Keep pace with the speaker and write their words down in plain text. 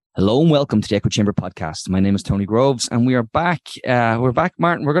Hello and welcome to the Echo Chamber podcast. My name is Tony Groves and we are back. We're back,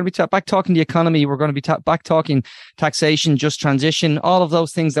 Martin. We're going to be back talking the economy. We're going to be back talking taxation, just transition, all of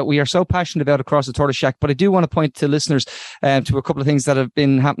those things that we are so passionate about across the Tortoise Shack. But I do want to point to listeners to a couple of things that have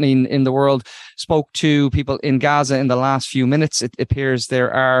been happening in the world. Spoke to people in Gaza in the last few minutes. It appears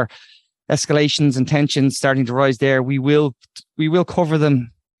there are escalations and tensions starting to rise there. We will cover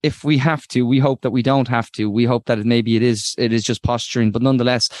them if we have to. We hope that we don't have to. We hope that it is just posturing, but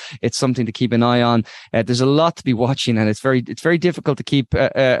nonetheless, it's something to keep an eye on. There's a lot to be watching, and it's very difficult to keep.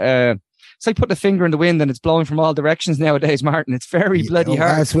 It's like putting a finger in the wind and it's blowing from all directions nowadays, Martin. It's very bloody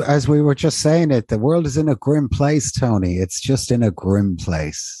hard. As we were just saying it, the world is in a grim place, Tony. It's just in a grim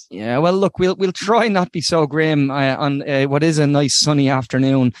place. Yeah, well, look, we'll try not be so grim on what is a nice sunny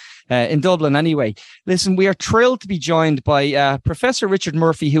afternoon in Dublin anyway. Listen, we are thrilled to be joined by Professor Richard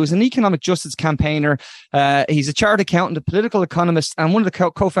Murphy, who is an economic justice campaigner. He's a chartered accountant, a political economist, and one of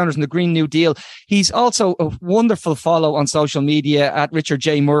the co-founders in the Green New Deal. He's also a wonderful follow on social media at Richard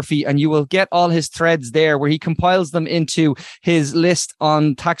J. Murphy, and you will get all his threads there where he compiles them into his list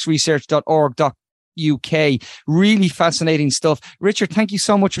on taxresearch.org.uk. Really fascinating stuff. Richard, thank you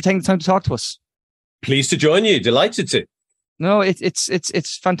so much for taking the time to talk to us. Pleased to join you. Delighted to. No,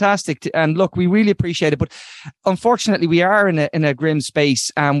 it's fantastic, and look, we really appreciate it. But unfortunately, we are in a grim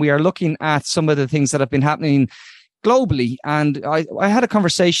space, and we are looking at some of the things that have been happening globally. And I had a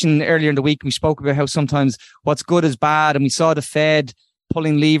conversation earlier in the week. We spoke about how sometimes what's good is bad, and we saw the Fed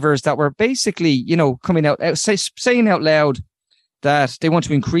pulling levers that were basically, coming out saying out loud that they want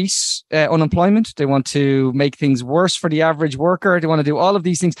to increase unemployment. They want to make things worse for the average worker. They want to do all of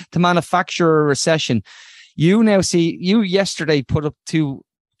these things to manufacture a recession. You yesterday put up two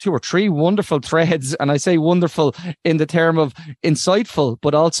or three wonderful threads, and I say wonderful in the term of insightful,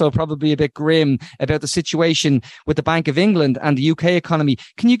 but also probably a bit grim about the situation with the Bank of England and the UK economy.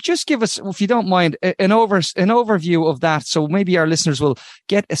 Can you just give us, if you don't mind, an overview of that, so maybe our listeners will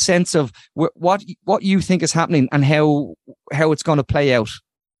get a sense of what you think is happening and how it's going to play out?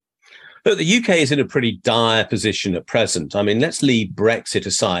 But the UK is in a pretty dire position at present. I mean, let's leave Brexit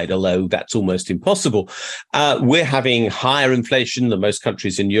aside, although that's almost impossible. We're having higher inflation than most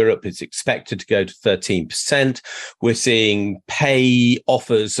countries in Europe. It's expected to go to 13%. We're seeing pay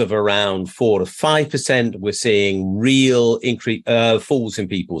offers of around 4 to 5%. We're seeing real falls in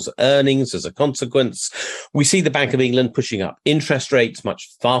people's earnings as a consequence. We see the Bank of England pushing up interest rates much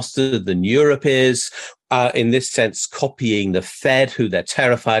faster than Europe is. In this sense, copying the Fed, who they're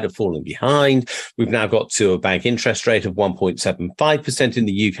terrified of falling behind. We've now got to a bank interest rate of 1.75% in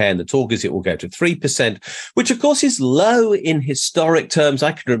the UK, and the talk is it will go to 3%, which of course is low in historic terms.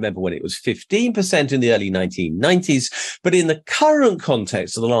 I can remember when it was 15% in the early 1990s, but in the current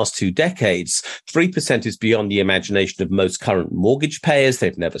context of the last 2 decades, 3% is beyond the imagination of most current mortgage payers.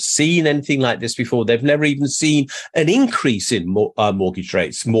 They've never seen anything like this before. They've never even seen an increase in mortgage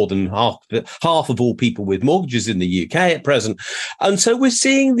rates, more than half of all people with mortgages in the UK at present. And so we're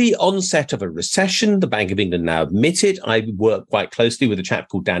seeing the onset of a recession. The Bank of England now admit it. I work quite closely with a chap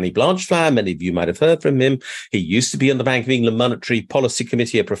called Danny Blanchflower. Many of you might have heard from him. He used to be on the Bank of England Monetary Policy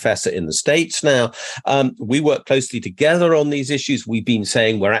Committee, a professor in the States now. We work closely together on these issues. We've been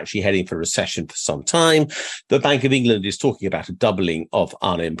saying we're actually heading for recession for some time. The Bank of England is talking about a doubling of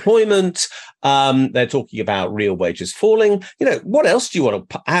unemployment. They're talking about real wages falling. What else do you want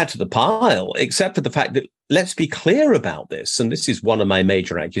to add to the pile, except for the fact that, let's be clear about this, and this is one of my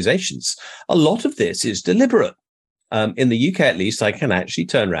major accusations, a lot of this is deliberate. In the UK, at least, I can actually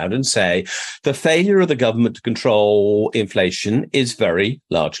turn around and say the failure of the government to control inflation is very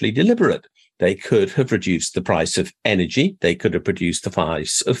largely deliberate. They could have reduced the price of energy. They could have reduced the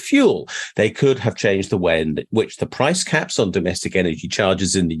price of fuel. They could have changed the way in which the price caps on domestic energy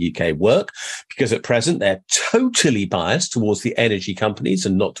charges in the UK work, because at present they're totally biased towards the energy companies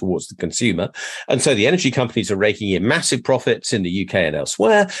and not towards the consumer. And so the energy companies are raking in massive profits in the UK and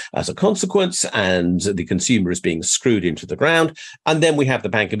elsewhere as a consequence, and the consumer is being screwed into the ground. And then we have the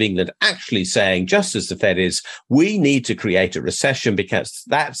Bank of England actually saying, just as the Fed is, we need to create a recession because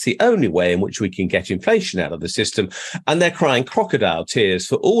that's the only way in which we can get inflation out of the system. And they're crying crocodile tears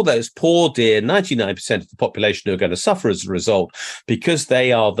for all those poor, dear 99% of the population who are going to suffer as a result, because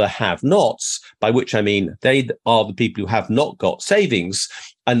they are the have-nots, by which I mean they are the people who have not got savings,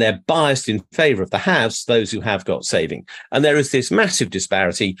 and they're biased in favour of the haves, those who have got saving. And there is this massive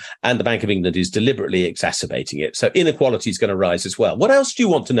disparity, and the Bank of England is deliberately exacerbating it. So inequality is going to rise as well. What else do you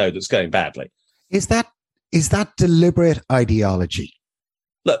want to know that's going badly? Is that deliberate ideology?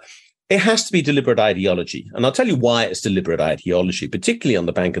 Look, It has to be deliberate ideology. And I'll tell you why it's deliberate ideology, particularly on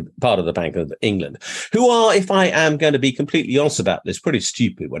the part of the Bank of England, who are, if I am going to be completely honest about this, pretty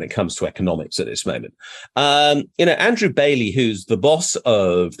stupid when it comes to economics at this moment. Andrew Bailey, who's the boss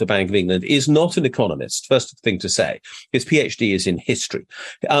of the Bank of England, is not an economist, first thing to say. His PhD is in history.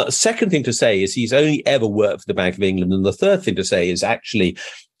 Second thing to say is he's only ever worked for the Bank of England. And the third thing to say is actually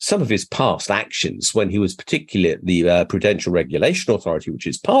some of his past actions when he was particularly at the Prudential Regulation Authority, which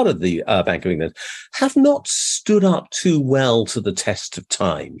is part of the Bank of England, have not stood up too well to the test of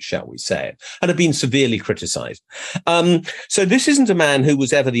time, shall we say, and have been severely criticised. So this isn't a man who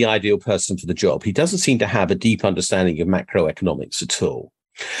was ever the ideal person for the job. He doesn't seem to have a deep understanding of macroeconomics at all.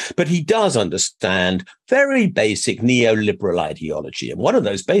 But he does understand very basic neoliberal ideology. And one of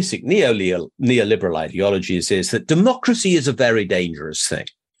those basic neoliberal ideologies is that democracy is a very dangerous thing,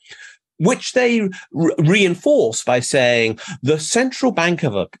 which they reinforce by saying the central bank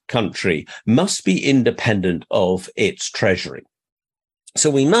of a country must be independent of its treasury. So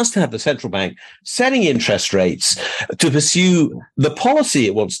we must have the central bank setting interest rates to pursue the policy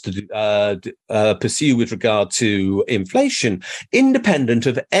it wants to pursue with regard to inflation, independent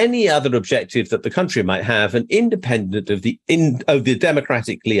of any other objective that the country might have, and independent of the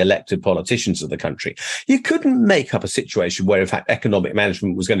democratically elected politicians of the country. You couldn't make up a situation where, in fact, economic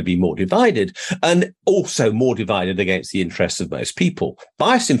management was going to be more divided, and also more divided against the interests of most people,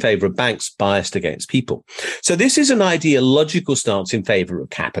 biased in favor of banks, biased against people. So this is an ideological stance in favor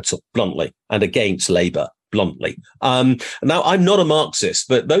of capital, bluntly, and against labour, bluntly. Now, I'm not a Marxist,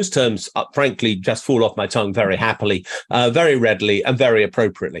 but those terms, frankly, just fall off my tongue very happily, very readily, and very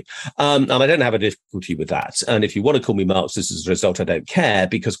appropriately. And I don't have a difficulty with that. And if you want to call me Marxist as a result, I don't care,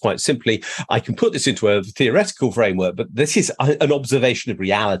 because quite simply, I can put this into a theoretical framework, but this is an observation of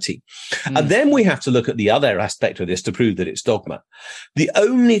reality. And then we have to look at the other aspect of this to prove that it's dogma. The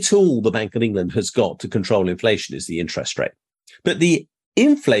only tool the Bank of England has got to control inflation is the interest rate. But the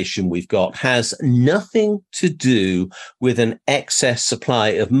inflation we've got has nothing to do with an excess supply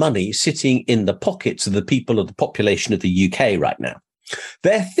of money sitting in the pockets of the people of the population of the UK right now.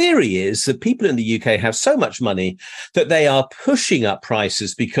 Their theory is that people in the UK have so much money that they are pushing up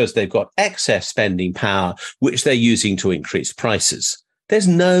prices because they've got excess spending power, which they're using to increase prices. There's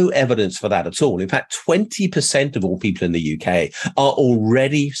no evidence for that at all. In fact, 20% of all people in the UK are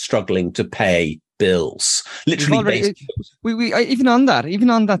already struggling to pay bills, literally. Even on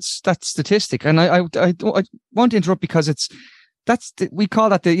that statistic, and I want to interrupt because we call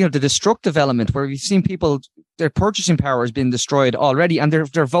that the destructive element, where we've seen people, their purchasing power has been destroyed already, and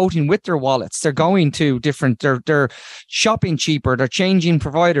they're voting with their wallets. They're going to different, they're shopping cheaper, they're changing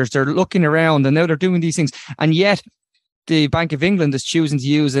providers, they're looking around, and now they're doing these things, and yet the Bank of England is choosing to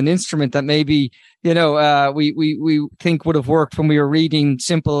use an instrument that maybe, we think would have worked when we were reading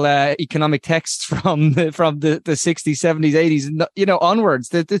simple economic texts from the 60s, 70s, 80s, onwards.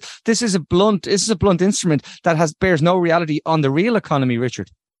 This is a blunt instrument that bears no reality on the real economy, Richard.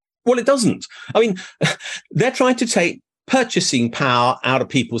 Well, it doesn't. I mean, they're trying to take purchasing power out of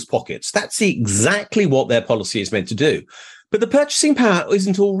people's pockets. That's exactly what their policy is meant to do. But the purchasing power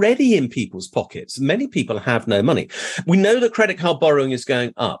isn't already in people's pockets. Many people have no money. We know that credit card borrowing is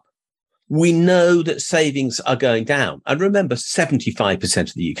going up. We know that savings are going down. And remember, 75%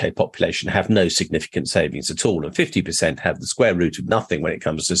 of the UK population have no significant savings at all, and 50% have the square root of nothing when it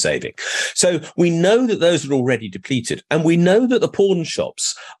comes to saving. So we know that those are already depleted. And we know that the pawn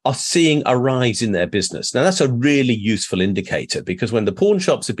shops are seeing a rise in their business. Now, that's a really useful indicator, because when the pawn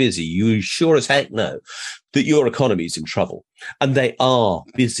shops are busy, you sure as heck know that your economy is in trouble. And they are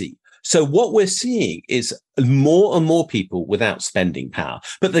busy. So what we're seeing is more and more people without spending power.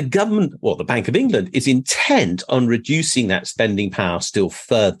 But the government, the Bank of England, is intent on reducing that spending power still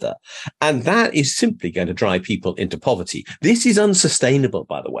further. And that is simply going to drive people into poverty. This is unsustainable,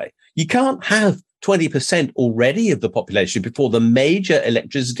 by the way. You can't have 20% already of the population before the major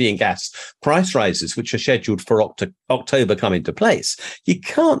electricity and gas price rises, which are scheduled for October, come into place. You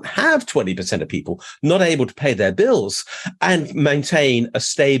can't have 20% of people not able to pay their bills and maintain a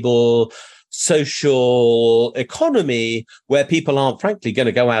stable social economy where people aren't, frankly, going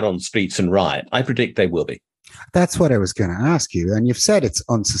to go out on the streets and riot. I predict they will be. That's what I was going to ask you. And you've said it's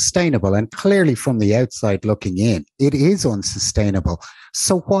unsustainable. And clearly from the outside looking in, it is unsustainable.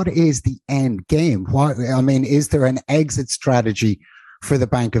 So what is the end game? Is there an exit strategy for the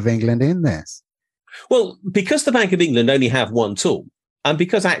Bank of England in this? Well, because the Bank of England only have one tool, and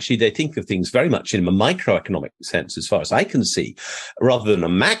because actually they think of things very much in a microeconomic sense, as far as I can see, rather than a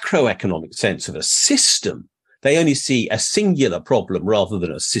macroeconomic sense of a system, they only see a singular problem rather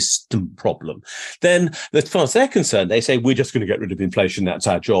than a system problem, then as far as they're concerned, they say, we're just going to get rid of inflation. That's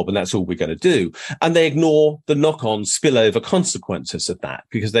our job. And that's all we're going to do. And they ignore the knock-on spillover consequences of that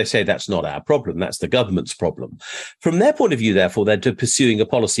because they say that's not our problem. That's the government's problem. From their point of view, therefore, they're pursuing a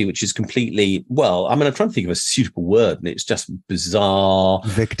policy which is completely, well, I mean, I'm trying to think of a suitable word, and it's just bizarre.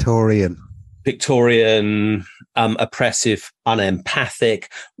 Victorian, oppressive,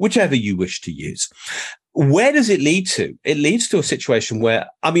 unempathic, whichever you wish to use. Where does it lead to? It leads to a situation where,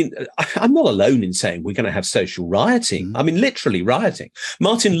 I mean, I'm not alone in saying we're going to have social rioting. I mean, literally rioting.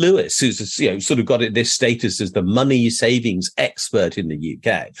 Martin Lewis, who's, sort of got this status as the money savings expert in the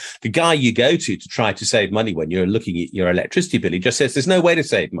UK, the guy you go to try to save money when you're looking at your electricity bill, he just says there's no way to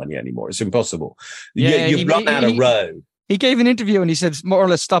save money anymore. It's impossible. You've run out of road. He gave an interview and he said, more or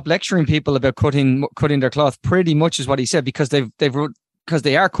less, stop lecturing people about cutting their cloth. Pretty much is what he said, because because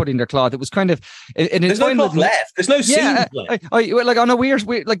they are cutting their cloth. It was kind of, there's no cloth left. There's no seam left.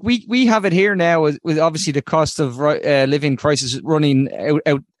 We have it here now with obviously the cost of living crisis running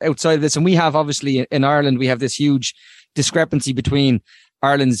outside of this, and we have obviously in Ireland we have this huge discrepancy between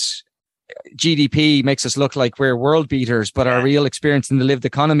Ireland's GDP makes us look like we're world beaters, but our real experience in the lived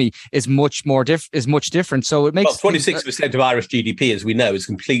economy is much different. So it makes 26% of Irish GDP, as we know, is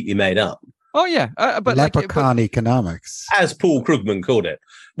completely made up. Oh yeah, but leprechaun economics, as Paul Krugman called it.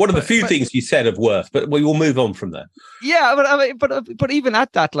 One of the few things he said of worth, but we will move on from there. Yeah, but even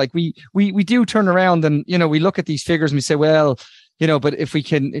at that, like we do turn around and we look at these figures and we say, well, but if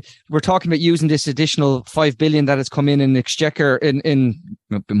we're talking about using this additional 5 billion that has come in exchequer in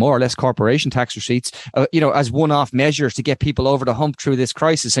more or less corporation tax receipts, as one-off measures to get people over the hump through this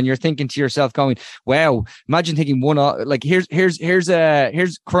crisis. And you're thinking to yourself, going, "Wow, imagine thinking one-off, like here's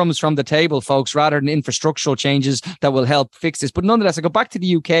crumbs from the table, folks, rather than infrastructural changes that will help fix this." But nonetheless, I go back to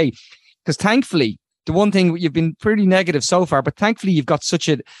the UK because thankfully, the one thing you've been pretty negative so far, but thankfully you've got such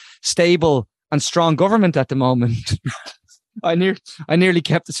a stable and strong government at the moment. I nearly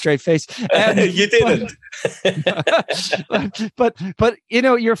kept a straight face. You didn't. But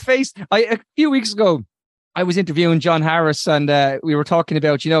your face. A few weeks ago, I was interviewing John Harris, and we were talking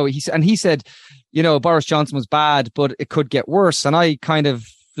about, he said, Boris Johnson was bad, but it could get worse. And I kind of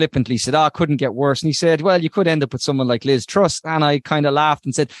flippantly said, it couldn't get worse. And he said, well, you could end up with someone like Liz Truss. And I kind of laughed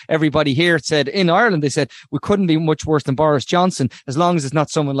and said, everybody here said, in Ireland, they said, we couldn't be much worse than Boris Johnson as long as it's not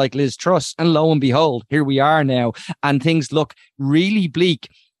someone like Liz Truss. And lo and behold, here we are now. And things look really bleak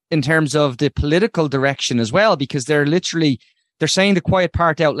in terms of the political direction as well, because they're saying the quiet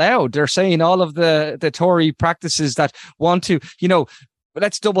part out loud. They're saying all of the Tory practices that want to,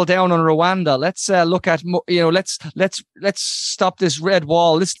 let's double down on Rwanda. Let's look at, let's stop this red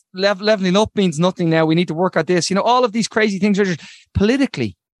wall. This leveling up means nothing now. We need to work at this. All of these crazy things are just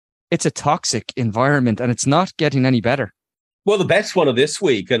politically, it's a toxic environment and it's not getting any better. Well, the best one of this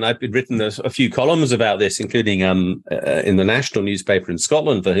week, and I've written a few columns about this, including in the national newspaper in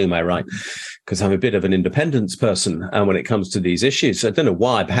Scotland, for whom I write, because I'm a bit of an independence person when it comes to these issues. I don't know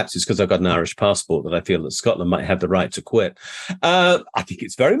why. Perhaps it's because I've got an Irish passport that I feel that Scotland might have the right to quit. I think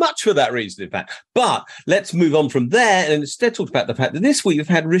it's very much for that reason, in fact. But let's move on from there and instead talk about the fact that this week we've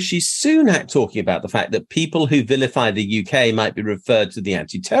had Rishi Sunak talking about the fact that people who vilify the UK might be referred to the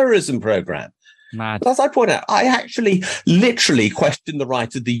anti-terrorism programme. Mad. But as I point out, I actually literally question the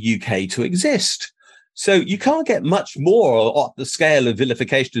right of the UK to exist. So you can't get much more at the scale of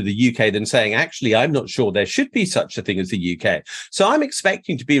vilification of the UK than saying, actually, I'm not sure there should be such a thing as the UK. So I'm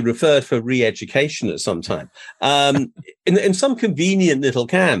expecting to be referred for re-education at some time in some convenient little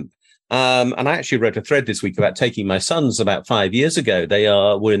camp. And I actually wrote a thread this week about taking my sons about 5 years ago. They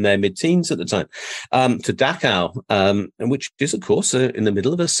were in their mid-teens at the time, to Dachau, which is, of course, in the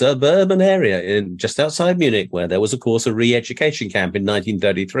middle of a suburban area just outside Munich, where there was, of course, a re-education camp in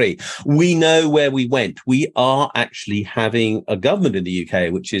 1933. We know where we went. We are actually having a government in the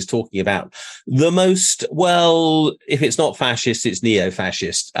UK which is talking about the most, well, if it's not fascist, it's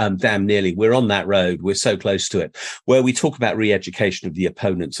neo-fascist. Damn nearly. We're on that road. We're so close to it, where we talk about re-education of the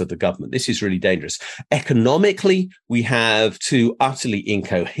opponents of the government. This is really dangerous. Economically, we have two utterly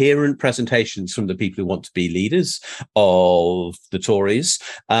incoherent presentations from the people who want to be leaders of the Tories.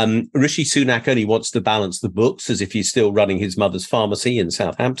 Rishi Sunak only wants to balance the books as if he's still running his mother's pharmacy in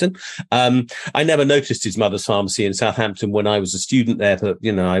Southampton. I never noticed his mother's pharmacy in Southampton when I was a student there, but,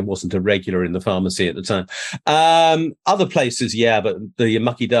 I wasn't a regular in the pharmacy at the time. Other places, yeah, but the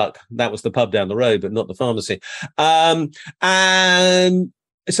Mucky Duck, that was the pub down the road, but not the pharmacy. And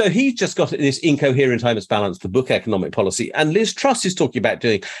so he's just got this incoherent, I must balance the book economic policy. And Liz Truss is talking about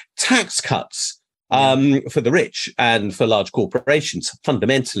doing tax cuts for the rich and for large corporations,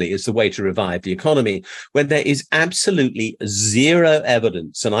 fundamentally, is the way to revive the economy, when there is absolutely zero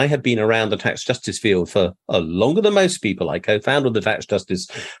evidence. And I have been around the tax justice field for longer than most people. I co-founded the tax justice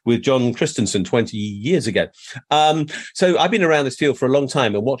with John Christensen 20 years ago. So I've been around this field for a long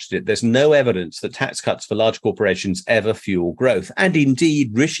time and watched it. There's no evidence that tax cuts for large corporations ever fuel growth. And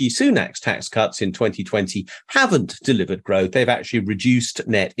indeed, Rishi Sunak's tax cuts in 2020 haven't delivered growth. They've actually reduced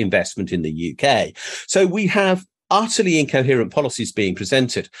net investment in the UK. So we have utterly incoherent policies being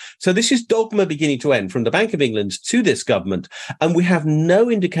presented. So this is dogma beginning to end from the Bank of England to this government, and we have no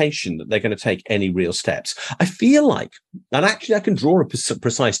indication that they're going to take any real steps. I feel like, and actually I can draw a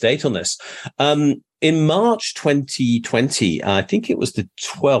precise date on this, in March 2020, I think it was the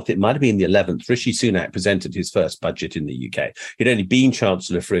 12th, it might have been the 11th, Rishi Sunak presented his first budget in the UK. He'd only been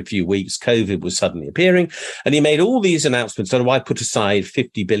Chancellor for a few weeks. COVID was suddenly appearing, and he made all these announcements. So I put aside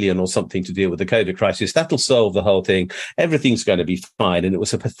 50 billion or something to deal with the COVID crisis. That'll solve the whole thing. Everything's going to be fine. And it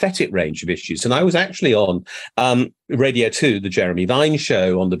was a pathetic range of issues. And I was actually on Radio 2, the Jeremy Vine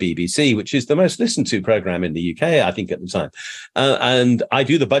show on the BBC, which is the most listened to program in the UK, I think, at the time. And I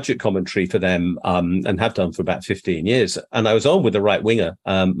do the budget commentary for them, and have done for about 15 years. And I was on with the right winger,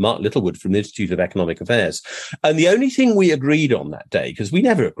 Mark Littlewood from the Institute of Economic Affairs. And the only thing we agreed on that day, because we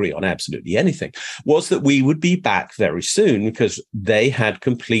never agree on absolutely anything, was that we would be back very soon because they had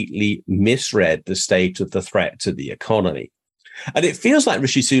completely misread the state of the threat to the economy. And it feels like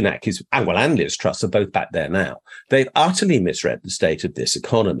Rishi Sunak and Liz Truss are both back there now. They've utterly misread the state of this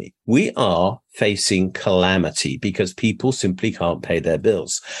economy. We are facing calamity because people simply can't pay their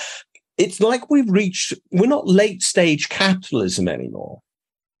bills. It's like we're not late stage capitalism anymore.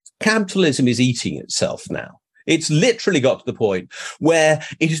 Capitalism is eating itself now. It's literally got to the point where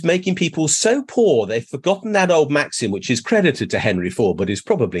it is making people so poor, they've forgotten that old maxim, which is credited to Henry Ford, but is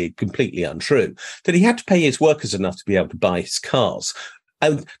probably completely untrue, that he had to pay his workers enough to be able to buy his cars.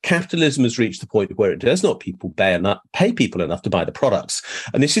 And capitalism has reached the point where it does not pay people enough to buy the products.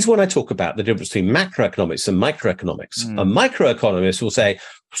 And this is when I talk about the difference between macroeconomics and microeconomics. A microeconomist will say,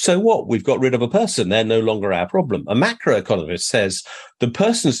 so what? We've got rid of a person. They're no longer our problem. A macroeconomist says the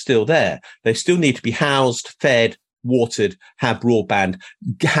person's still there. They still need to be housed, fed, watered, have broadband,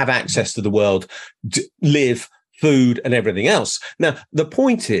 have access to the world, live, food and everything else. Now, the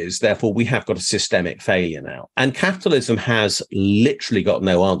point is, therefore, we have got a systemic failure now. And capitalism has literally got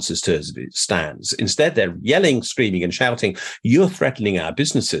no answers to it as it stands. Instead, they're yelling, screaming and shouting, you're threatening our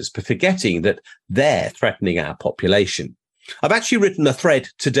businesses, but forgetting that they're threatening our population. I've actually written a thread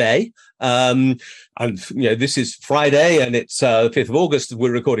today. And, this is Friday and it's 5th of August.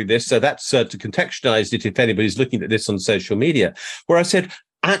 We're recording this. So that's to contextualize it if anybody's looking at this on social media, where I said,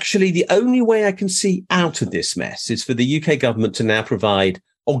 actually, the only way I can see out of this mess is for the UK government to now provide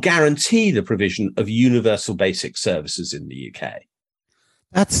or guarantee the provision of universal basic services in the UK.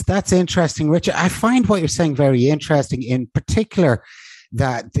 That's interesting, Richard. I find what you're saying very interesting, in particular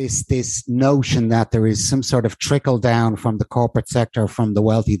that this notion that there is some sort of trickle down from the corporate sector, from the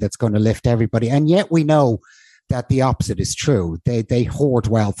wealthy, that's going to lift everybody. And yet we know that the opposite is true. They hoard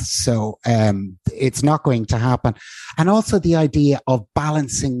wealth. So it's not going to happen. And also the idea of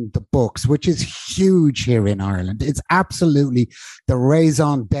balancing the books, which is huge here in Ireland. It's absolutely the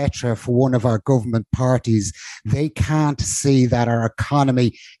raison d'etre for one of our government parties. They can't see that our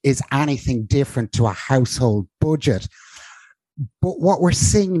economy is anything different to a household budget. But what we're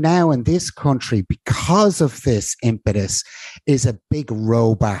seeing now in this country, because of this impetus, is a big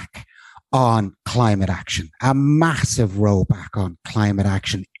rowback on climate action, a massive rollback on climate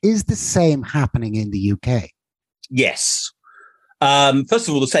action. Is the same happening in the UK? Yes. First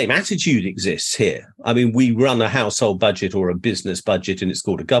of all, the same attitude exists here. I mean, we run a household budget or a business budget, and it's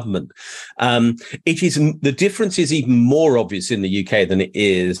called a government. The difference is even more obvious in the UK than it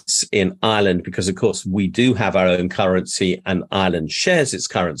is in Ireland, because, of course, we do have our own currency and Ireland shares its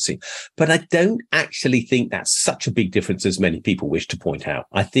currency. But I don't actually think that's such a big difference as many people wish to point out.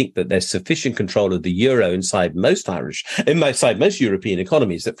 I think that there's sufficient control of the euro inside most European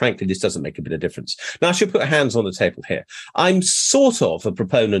economies that, frankly, this doesn't make a bit of difference. Now, I should put hands on the table here. I'm sort of a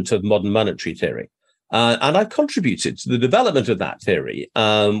proponent of modern monetary theory. And I've contributed to the development of that theory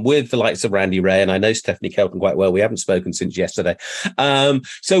with the likes of Randy Ray, and I know Stephanie Kelton quite well. We haven't spoken since yesterday.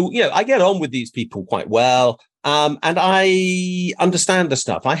 So I get on with these people quite well. And I understand the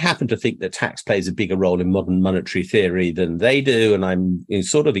stuff. I happen to think that tax plays a bigger role in modern monetary theory than they do. And I'm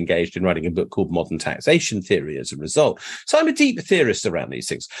sort of engaged in writing a book called Modern Taxation Theory as a result. So I'm a deep theorist around these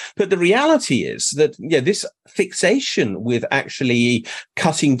things. But the reality is that, this fixation with actually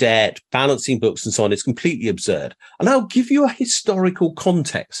cutting debt, balancing books and so on is completely absurd. And I'll give you a historical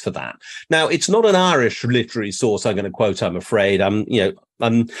context for that. Now, it's not an Irish literary source I'm going to quote, I'm afraid.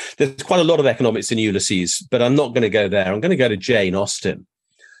 There's quite a lot of economics in Ulysses, but I'm not going to go there. I'm going to go to Jane Austen.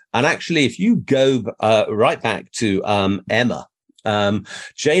 And actually, if you go right back to Emma,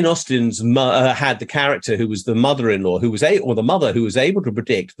 Jane Austen's had the character who was the mother-in-law, or the mother who was able to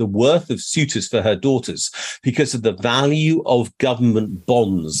predict the worth of suitors for her daughters because of the value of government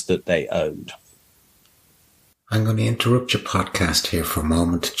bonds that they owned. I'm going to interrupt your podcast here for a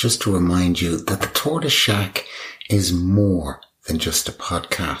moment just to remind you that the Tortoise Shack is more than just a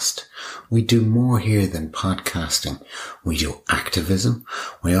podcast. We do more here than podcasting. We do activism.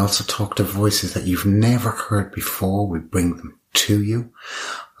 We also talk to voices that you've never heard before. We bring them to you.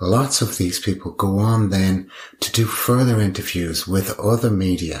 Lots of these people go on then to do further interviews with other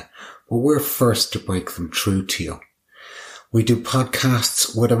media, but we're first to break them through to you. We do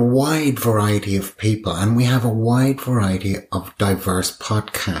podcasts with a wide variety of people, and we have a wide variety of diverse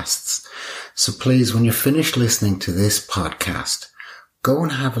podcasts. So please, when you're finished listening to this podcast, go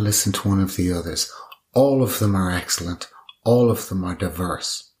and have a listen to one of the others. All of them are excellent. All of them are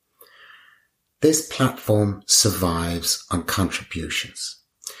diverse. This platform survives on contributions.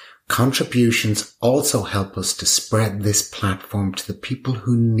 Contributions also help us to spread this platform to the people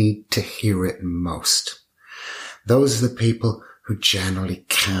who need to hear it most. Those are the people who generally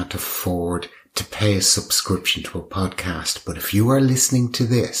can't afford to pay a subscription to a podcast. But if you are listening to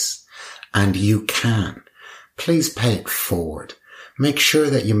this, and you can, please pay it forward. Make sure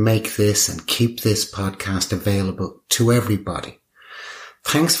that you make this and keep this podcast available to everybody.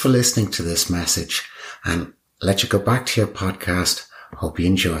 Thanks for listening to this message, and let you go back to your podcast. Hope you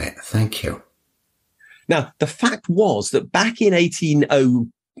enjoy it. Thank you. Now, the fact was that back in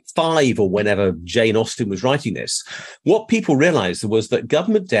 1805 or whenever Jane Austen was writing this, what people realized was that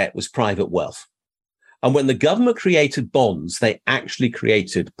government debt was private wealth. And when the government created bonds, they actually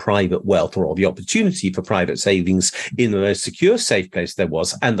created private wealth, or the opportunity for private savings in the most secure, safe place there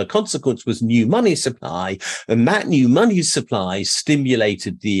was. And the consequence was new money supply. And that new money supply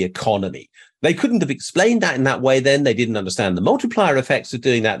stimulated the economy. They couldn't have explained that in that way then. They didn't understand the multiplier effects of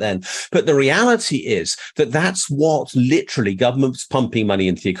doing that then. But the reality is that that's what literally government's pumping money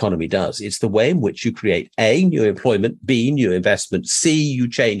into the economy does. It's the way in which you create A, new employment, B, new investment, C, you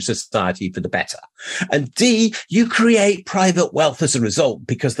change society for the better, and D, you create private wealth as a result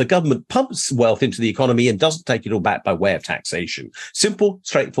because the government pumps wealth into the economy and doesn't take it all back by way of taxation. Simple,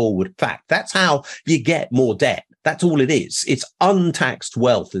 straightforward fact. That's how you get more debt. That's all it is. It's untaxed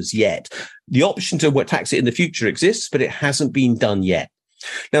wealth as yet. The option to tax it in the future exists, but it hasn't been done yet.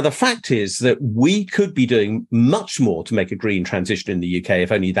 Now, the fact is that we could be doing much more to make a green transition in the UK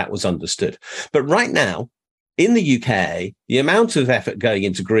if only that was understood. But right now, in the UK, the amount of effort going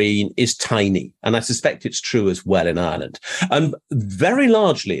into green is tiny. And I suspect it's true as well in Ireland. And very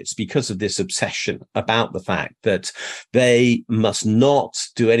largely, it's because of this obsession about the fact that they must not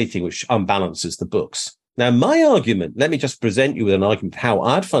do anything which unbalances the books. Now, my argument, let me just present you with an argument how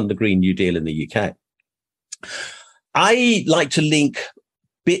I'd fund the Green New Deal in the UK. I like to link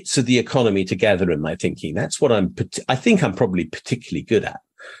bits of the economy together in my thinking. That's what I think I'm probably particularly good at.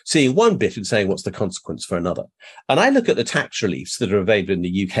 Seeing one bit and saying what's the consequence for another. And I look at the tax reliefs that are available in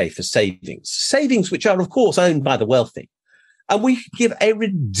the UK for savings which are, of course, owned by the wealthy. And we give a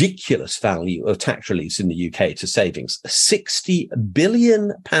ridiculous value of tax reliefs in the UK to savings, £60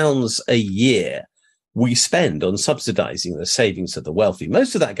 billion a year. We spend on subsidizing the savings of the wealthy.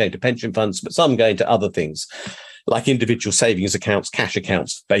 Most of that going to pension funds, but some going to other things like individual savings accounts, cash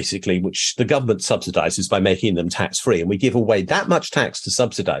accounts, basically, which the government subsidizes by making them tax free. And we give away that much tax to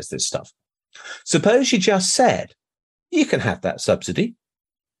subsidize this stuff. Suppose you just said, you can have that subsidy,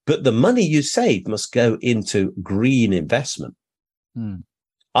 but the money you save must go into green investment.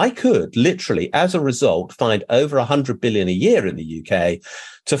 I could literally, as a result, find over 100 billion a year in the UK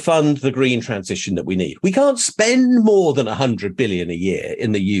to fund the green transition that we need. We can't spend more than 100 billion a year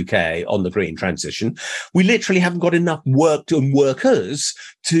in the UK on the green transition. We literally haven't got enough work and workers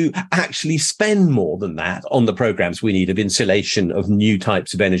to actually spend more than that on the programs we need of insulation, of new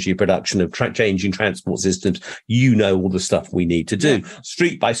types of energy production, of changing transport systems. You know, all the stuff we need to do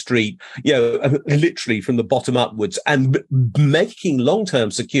street by street, literally from the bottom upwards, and making long-term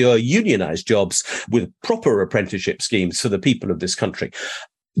secure unionized jobs with proper apprenticeship schemes for the people of this country.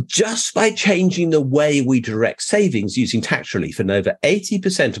 just by changing the way we direct savings using tax relief, and over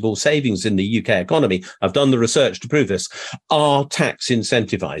 80% of all savings in the UK economy, I've done the research to prove this, are tax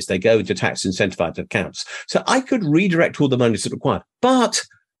incentivized. They go into tax incentivized accounts. So I could redirect all the money that's required, but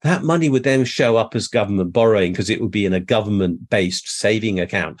that money would then show up as government borrowing because it would be in a government-based saving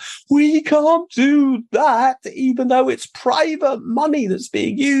account. We can't do that, even though it's private money that's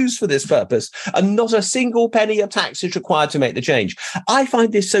being used for this purpose, and not a single penny of tax is required to make the change. I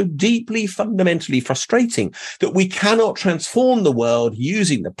find this so deeply, fundamentally frustrating that we cannot transform the world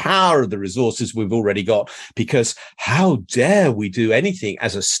using the power of the resources we've already got, because how dare we do anything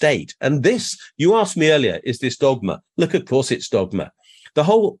as a state? And this, you asked me earlier, is this dogma? Look, of course it's dogma. The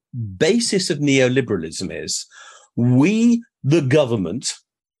whole basis of neoliberalism is we, the government,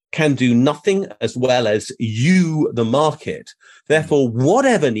 can do nothing as well as you, the market. Therefore,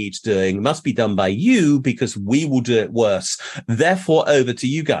 whatever needs doing must be done by you because we will do it worse. Therefore, over to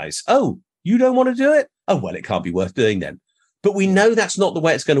you guys. Oh, you don't want to do it? Oh, well, it can't be worth doing then. But we know that's not the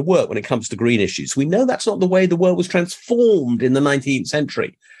way it's going to work when it comes to green issues. We know that's not the way the world was transformed in the 19th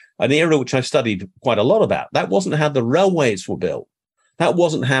century, an era which I studied quite a lot about. That wasn't how the railways were built. That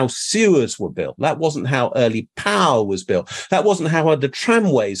wasn't how sewers were built. That wasn't how early power was built. That wasn't how the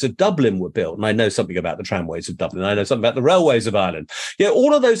tramways of Dublin were built. And I know something about the tramways of Dublin. I know something about the railways of Ireland. Yeah,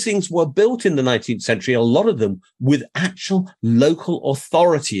 all of those things were built in the 19th century, a lot of them with actual local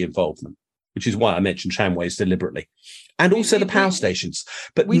authority involvement, which is why I mentioned tramways deliberately. And also the power stations.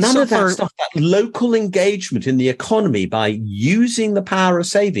 But none of that stuff, that local engagement in the economy by using the power of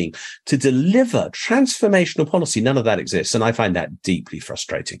saving to deliver transformational policy, none of that exists. And I find that deeply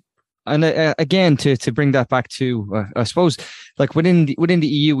frustrating. And again, to bring that back to, I suppose, like within the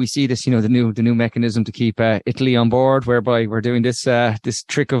EU, we see this, the new mechanism to keep Italy on board, whereby we're doing this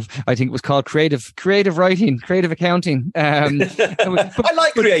trick of, I think it was called creative writing, creative accounting. I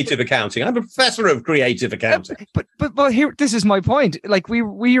like creative accounting. I'm a professor of creative accounting. But here, this is my point. Like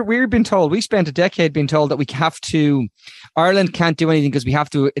we're been told, we spent a decade being told that we have to, Ireland can't do anything because we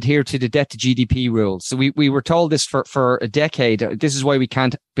have to adhere to the debt to GDP rules. So we were told this for a decade. This is why we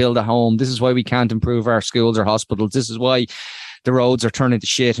can't build a home. This is why we can't improve our schools or hospitals. This is why the roads are turning to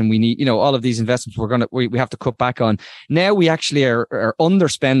shit, and we need, all of these investments we have to cut back on. Now we actually are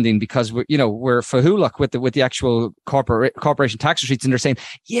underspending because we're fahulak with the actual corporation tax receipts, and they're saying,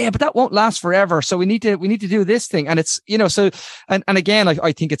 yeah, but that won't last forever. So we need to do this thing, and it's and again,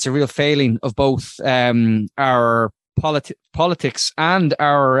 I think it's a real failing of both our politics and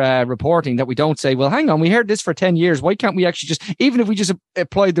our reporting, that we don't say, well, hang on, we heard this for 10 years. Why can't we actually just, even if we just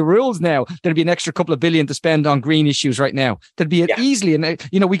applied the rules now, there'd be an extra couple of billion to spend on green issues right now. There'd be easily, and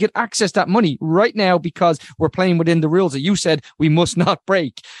we could access that money right now because we're playing within the rules that you said we must not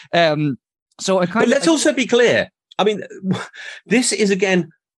break. Let's also be clear. I mean, this is again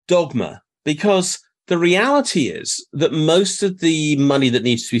dogma, because the reality is that most of the money that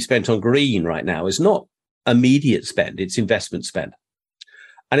needs to be spent on green right now is not immediate spend, it's investment spend.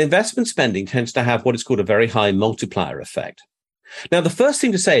 And investment spending tends to have what is called a very high multiplier effect. Now, the first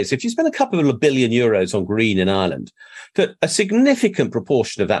thing to say is if you spend a couple of billion euros on green in Ireland, that a significant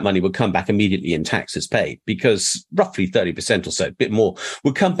proportion of that money would come back immediately in taxes paid, because roughly 30% or so, a bit more,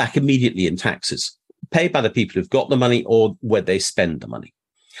 would come back immediately in taxes paid by the people who've got the money or where they spend the money.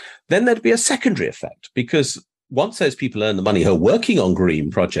 Then there'd be a secondary effect, because once those people earn the money who are working on green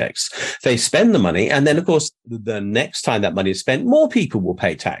projects, they spend the money. And then, of course, the next time that money is spent, more people will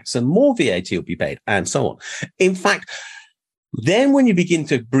pay tax and more VAT will be paid and so on. In fact, then when you begin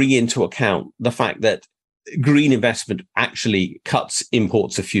to bring into account the fact that green investment actually cuts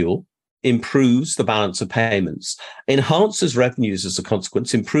imports of fuel, improves the balance of payments, enhances revenues as a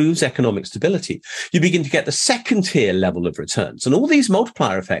consequence, improves economic stability, you begin to get the second tier level of returns. And all these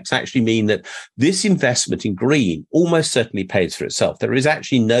multiplier effects actually mean that this investment in green almost certainly pays for itself. There is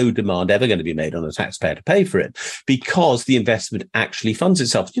actually no demand ever going to be made on a taxpayer to pay for it, because the investment actually funds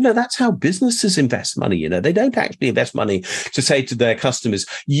itself. That's how businesses invest money. They don't actually invest money to say to their customers,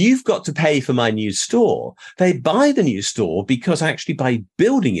 you've got to pay for my new store. They buy the new store because actually by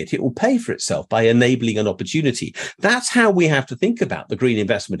building it, it will pay for itself by enabling an opportunity. That's how we have to think about the green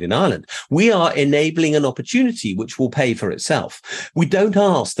investment in Ireland. We are enabling an opportunity which will pay for itself. We don't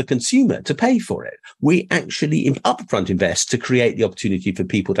ask the consumer to pay for it. We actually upfront invest to create the opportunity for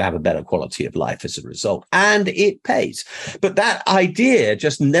people to have a better quality of life as a result. And it pays. But that idea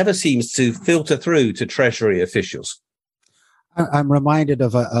just never seems to filter through to Treasury officials. I'm reminded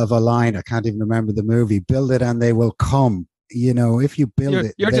of a line, I can't even remember the movie, build it and they will come. if you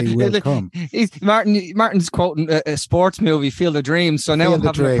build they will come. Martin's quoting a sports movie, Field of Dreams. So now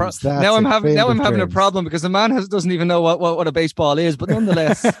I'm having a problem because the man doesn't even know what a baseball is. But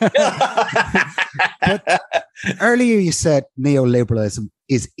nonetheless, but earlier you said neoliberalism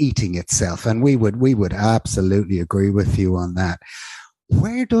is eating itself, and we would absolutely agree with you on that.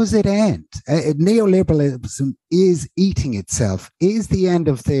 Where does it end? Neoliberalism is eating itself. Is the end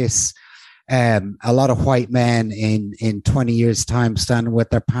of this? A lot of white men in 20 years' time standing with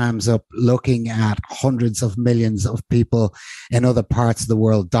their palms up, looking at hundreds of millions of people in other parts of the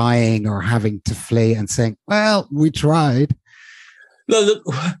world dying or having to flee and saying, well, we tried. Look,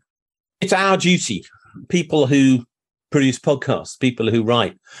 it's our duty. People who produce podcasts, people who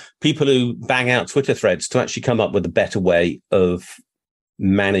write, people who bang out Twitter threads to actually come up with a better way of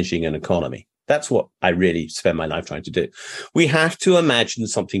managing an economy. That's what I really spend my life trying to do. We have to imagine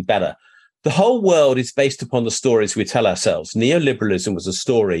something better. The whole world is based upon the stories we tell ourselves. Neoliberalism was a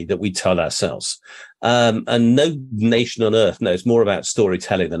story that we tell ourselves. And no nation on earth knows more about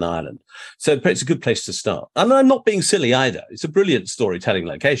storytelling than Ireland. So it's a good place to start. And I'm not being silly either. It's a brilliant storytelling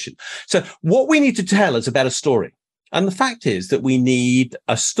location. So what we need to tell is about a story. And the fact is that we need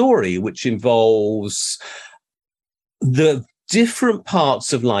a story which involves the different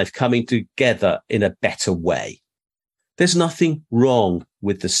parts of life coming together in a better way. There's nothing wrong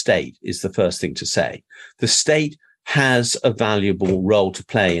with the state, is the first thing to say. The state has a valuable role to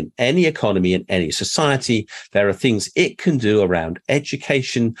play in any economy, in any society. There are things it can do around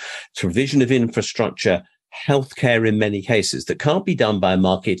education, provision of infrastructure, healthcare in many cases that can't be done by a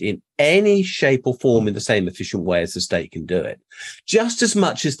market in any shape or form in the same efficient way as the state can do it. Just as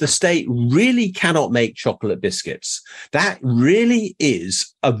much as the state really cannot make chocolate biscuits, that really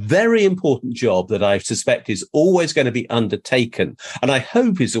is a very important job that I suspect is always going to be undertaken, and I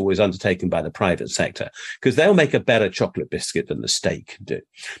hope is always undertaken by the private sector, because they'll make a better chocolate biscuit than the state can do.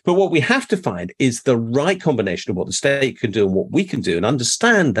 But what we have to find is the right combination of what the state can do and what we can do, and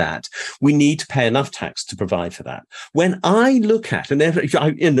understand that we need to pay enough tax to provide for that. When I look at, and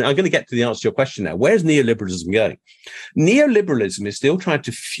I'm going to get to the answer to your question now, where's neoliberalism going? Neoliberalism is still trying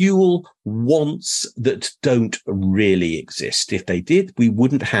to fuel wants that don't really exist. If they did, we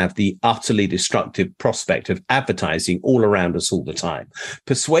wouldn't have the utterly destructive prospect of advertising all around us all the time,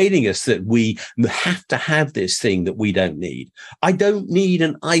 persuading us that we have to have this thing that we don't need. I don't need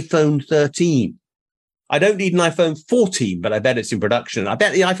an iPhone 13. I don't need an iPhone 14, but I bet it's in production. I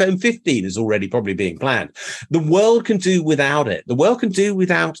bet the iPhone 15 is already probably being planned. The world can do without it. The world can do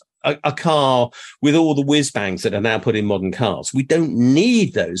without a car with all the whiz bangs that are now put in modern cars. We don't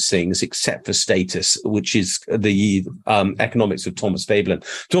need those things except for status, which is the economics of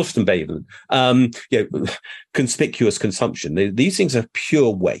Torsten Veblen. Conspicuous consumption. These things are pure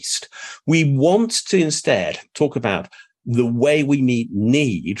waste. We want to instead talk about the way we meet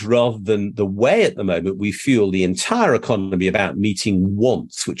need rather than the way at the moment we fuel the entire economy about meeting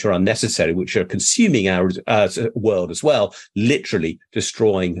wants, which are unnecessary, which are consuming our world as well, literally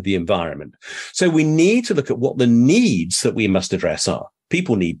destroying the environment. So we need to look at what the needs that we must address are.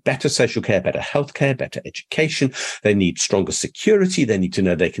 People need better social care, better healthcare, better education. They need stronger security. They need to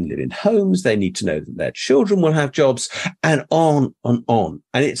know they can live in homes. They need to know that their children will have jobs, and on and on.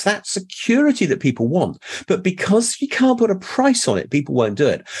 And it's that security that people want. But because you can't put a price on it, people won't do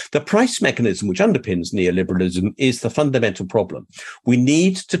it. The price mechanism, which underpins neoliberalism, is the fundamental problem. We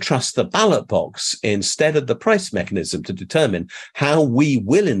need to trust the ballot box instead of the price mechanism to determine how we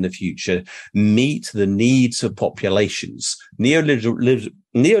will in the future meet the needs of populations.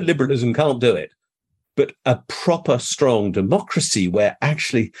 Neoliberalism can't do it, but a proper, strong democracy where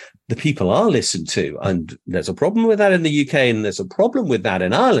actually the people are listened to, and there's a problem with that in the UK, and there's a problem with that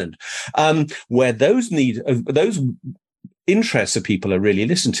in Ireland, where those interests of people are really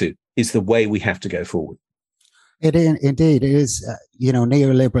listened to, is the way we have to go forward. It indeed is.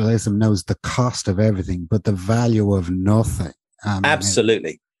 Neoliberalism knows the cost of everything, but the value of nothing.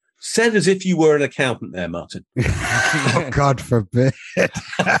 Absolutely. Said as if you were an accountant there, Martin. Oh, God forbid.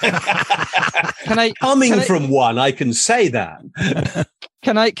 Coming from one, I can say that.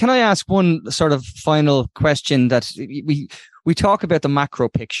 Can I ask one sort of final question that we talk about the macro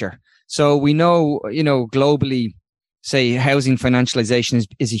picture. So we know, globally, say housing financialization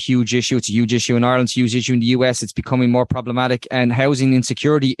is a huge issue. It's a huge issue in Ireland. It's a huge issue in the US. It's becoming more problematic, and housing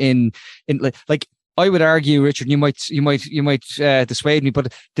insecurity in I would argue, Richard, you might dissuade me,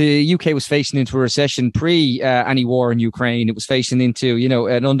 but the UK was facing into a recession pre any war in Ukraine. It was facing into,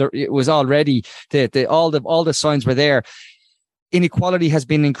 it was already all the signs were there. inequality has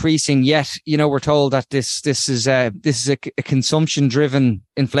been increasing, yet, we're told that this is a consumption driven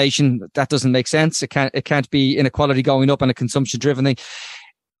inflation. That doesn't make sense. It can't be inequality going up and a consumption driven thing.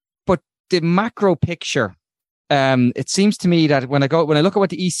 But the macro picture, it seems to me that when I look at what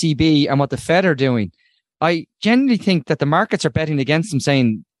the ECB and what the Fed are doing, I genuinely think that the markets are betting against them,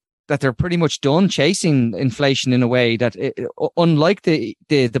 saying that they're pretty much done chasing inflation in a way that, unlike the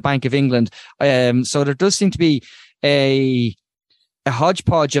Bank of England. So there does seem to be a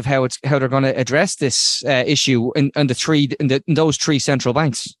hodgepodge of how they're going to address this issue in those three central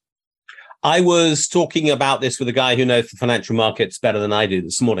banks. I was talking about this with a guy who knows the financial markets better than I do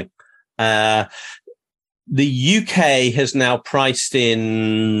this morning. The UK has now priced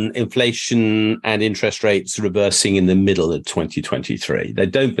in inflation and interest rates reversing in the middle of 2023. They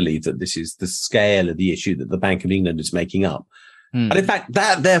don't believe that this is the scale of the issue that the Bank of England is making up. And in fact,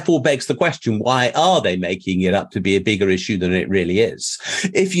 that therefore begs the question, why are they making it up to be a bigger issue than it really is?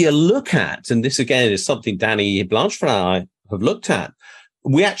 If you look at, and this again is something Danny Blanchford and I have looked at,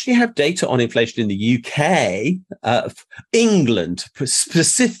 we actually have data on inflation in the UK, England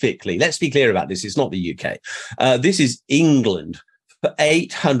specifically. Let's be clear about this. It's not the UK. This is England for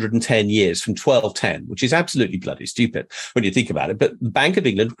 810 years from 1210, which is absolutely bloody stupid when you think about it. But the Bank of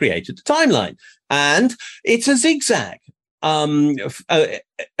England created the timeline, and it's a zigzag.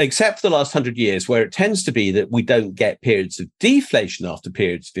 Except for the last 100 years, where it tends to be that we don't get periods of deflation after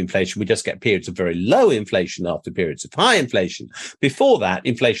periods of inflation. We just get periods of very low inflation after periods of high inflation. Before that,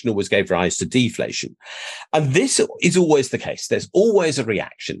 inflation always gave rise to deflation. And this is always the case. There's always a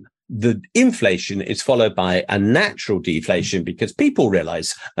reaction. The inflation is followed by a natural deflation because people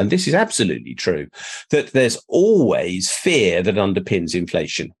realize, and this is absolutely true, that there's always fear that underpins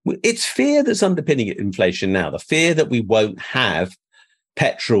inflation. It's fear that's underpinning inflation now. The fear that we won't have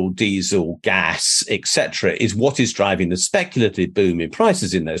petrol, diesel, gas, etc., is what is driving the speculative boom in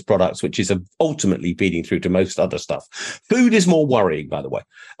prices in those products, which is ultimately feeding through to most other stuff. Food is more worrying, by the way,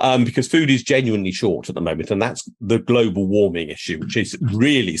 because food is genuinely short at the moment, and that's the global warming issue, which is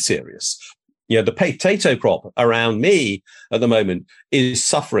really serious. The potato crop around me at the moment is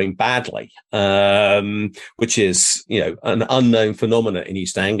suffering badly, which is, an unknown phenomenon in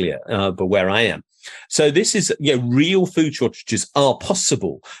East Anglia, but where I am. So this is, real food shortages are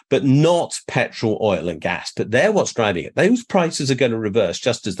possible, but not petrol, oil and gas. But they're what's driving it. Those prices are going to reverse,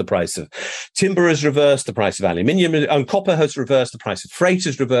 just as the price of timber has reversed, the price of aluminium and copper has reversed, the price of freight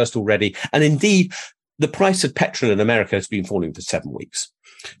has reversed already. And indeed, the price of petrol in America has been falling for 7 weeks.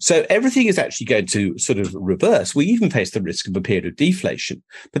 So everything is actually going to sort of reverse. We even face the risk of a period of deflation.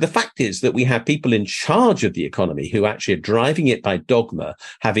 But the fact is that we have people in charge of the economy who actually are driving it by dogma,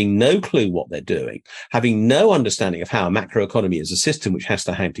 having no clue what they're doing, having no understanding of how a macroeconomy is a system which has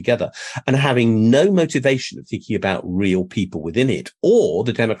to hang together, and having no motivation of thinking about real people within it or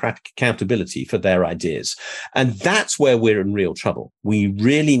the democratic accountability for their ideas. And that's where we're in real trouble. We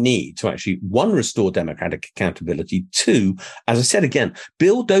really need to actually, one, restore democratic accountability, two, as I said again,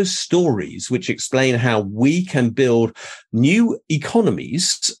 build those stories which explain how we can build new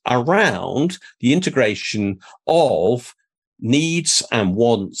economies around the integration of needs and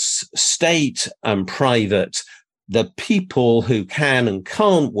wants, state and private, the people who can and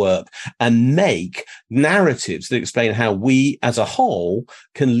can't work, and make narratives that explain how we as a whole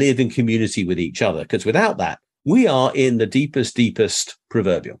can live in community with each other. Because without that, we are in the deepest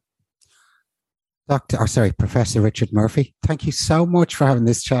proverbial. Professor Richard Murphy, thank you so much for having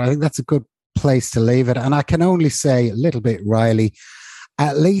this chat. I think that's a good place to leave it. And I can only say a little bit, Riley,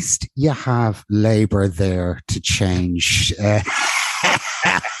 at least you have Labour there to change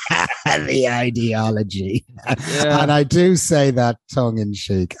the ideology. Yeah. And I do say that tongue in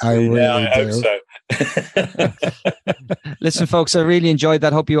cheek. I really do. Hope so. Listen, folks, I really enjoyed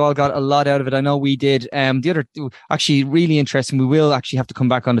that. Hope you all got a lot out of it. I know we did. The other, actually, really interesting. We will actually have to come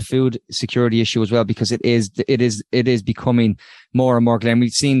back on the food security issue as well, because it is becoming more and more glam.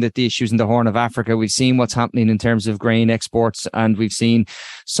 We've seen that the issues in the Horn of Africa. We've seen what's happening in terms of grain exports, and we've seen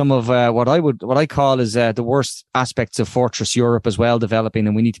some of what I call is the worst aspects of Fortress Europe as well developing,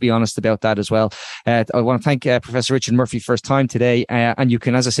 and we need to be honest about that as well. I want to thank Professor Richard Murphy for his time today, and you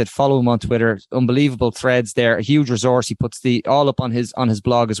can, as I said, follow him on Twitter. Unbelievable threads there, a huge resource. He puts the all up on his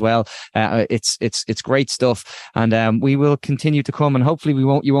blog as well. It's great stuff, and we will continue to come, and hopefully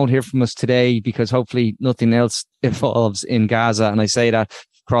you won't hear from us today, because hopefully nothing else evolves in Gaza, and I say that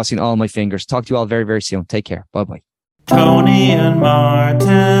crossing all my fingers. Talk to you all very, very soon. Take care. Bye-bye. Tony and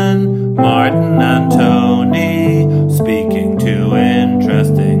Martin and Tony, speaking to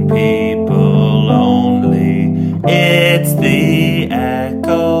interesting people only. It's the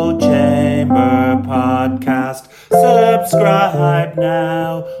Echo Chamber Podcast. Subscribe. subscribe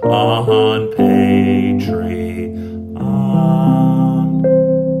now on Patreon.